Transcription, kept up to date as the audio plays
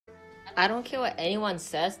I don't care what anyone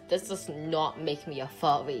says, this does not make me a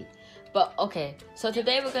furry. But okay, so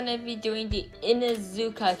today we're gonna be doing the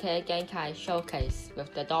Inuzuka Genkai showcase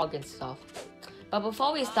with the dog and stuff. But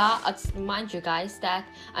before we start, I'll just remind you guys that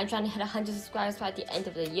I'm trying to hit 100 subscribers by the end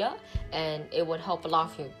of the year, and it would help a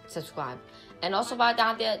lot if you subscribe. And also right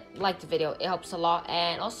down there, like the video, it helps a lot.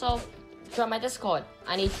 And also, join my Discord.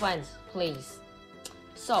 I need friends, please.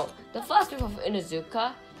 So, the first move of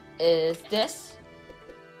Inuzuka is this.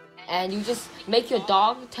 And you just make your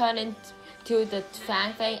dog turn into the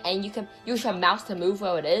fang thing, and you can use your mouse to move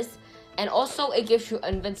where it is. And also, it gives you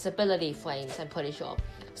invincibility frames, I'm pretty sure.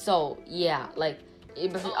 So, yeah, like,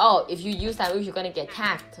 if you use that move, you're gonna get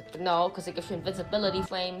attacked. No, because it gives you invincibility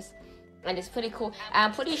frames. And it's pretty cool. And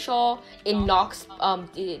I'm pretty sure it knocks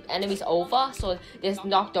the enemies over. So, they're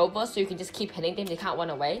knocked over, so you can just keep hitting them. They can't run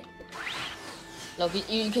away. Look,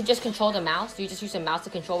 you can just control the mouse. You just use the mouse to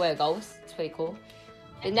control where it goes. It's pretty cool.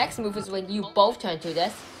 The next move is when you both turn to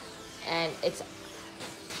this. And it's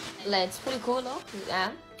pretty cool, though.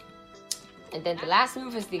 Yeah. And then the last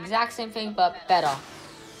move is the exact same thing, but better.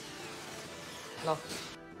 Look,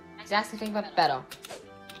 exact same thing but better.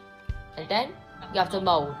 And then you have the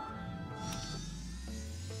mode.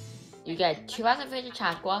 You get 2,500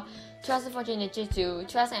 chakra, 2,400 ninjutsu,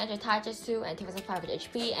 2,800 taijutsu, and 2,500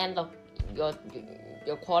 HP. And look,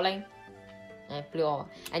 you're crawling and blue over.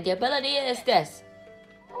 And the ability is this.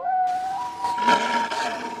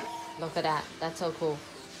 Look at that. That's so cool.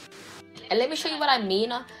 And let me show you what I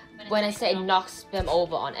mean when I say it knocks them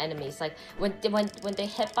over on enemies. Like when they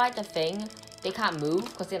hit by the thing, they can't move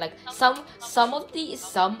because they like some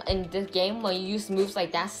in the game when you use moves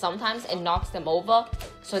like that, sometimes it knocks them over,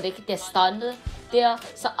 so they're stunned. There are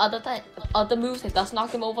some other moves that does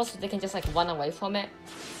knock them over, so they can just like run away from it.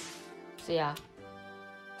 So yeah,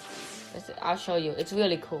 I'll show you. It's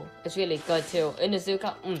really cool. It's really good too.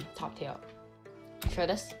 Inuzuka, top tier. Show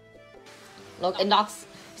this. Look, it knocks.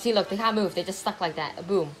 See, look, they can't move. They're just stuck like that.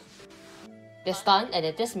 Boom. They're stunned, and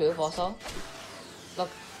then this move also. Look.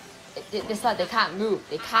 They can't move.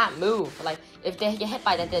 They can't move. Like, if they get hit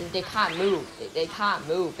by that, then they can't move. They can't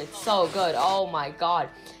move. It's so good. Oh my god.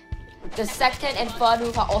 The second and third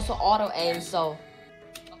move are also auto aim, so...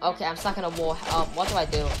 Okay, I'm stuck in a wall. What do I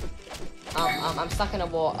do? I'm stuck in a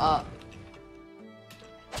wall.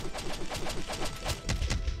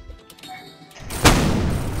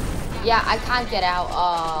 Yeah, I can't get out.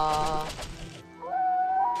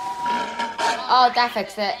 Oh, that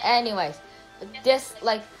fixed it. Anyways. This,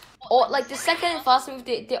 like the second and first move,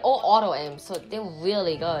 they're all auto aim, so they're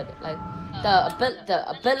really good. Like the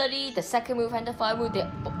ability, the second move and the third move, they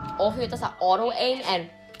all three of those are auto aim, and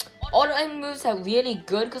auto aim moves are really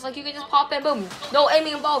good because like you can just pop and boom, no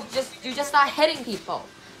aiming involved. You just start hitting people.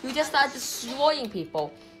 You just start destroying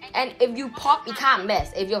people, and if you pop, you can't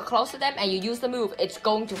miss. If you're close to them and you use the move, it's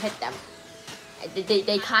going to hit them.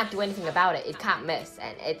 They can't do anything about it. It can't miss,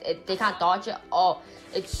 and they can't dodge it. Oh,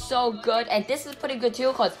 it's so good. And this is pretty good too,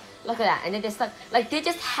 because look at that. And then they start, like, they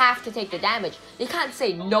just have to take the damage. They can't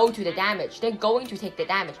say no to the damage. They're going to take the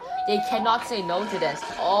damage. They cannot say no to this.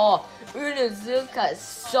 Oh, Inuzuka is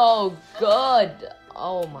so good.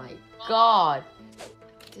 Oh my god.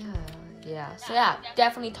 Yeah, so yeah,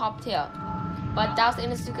 definitely top tier. But that was the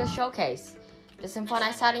Inuzuka showcase. This is fun.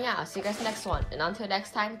 I'm signing out. See you guys next one. And until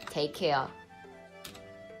next time, take care.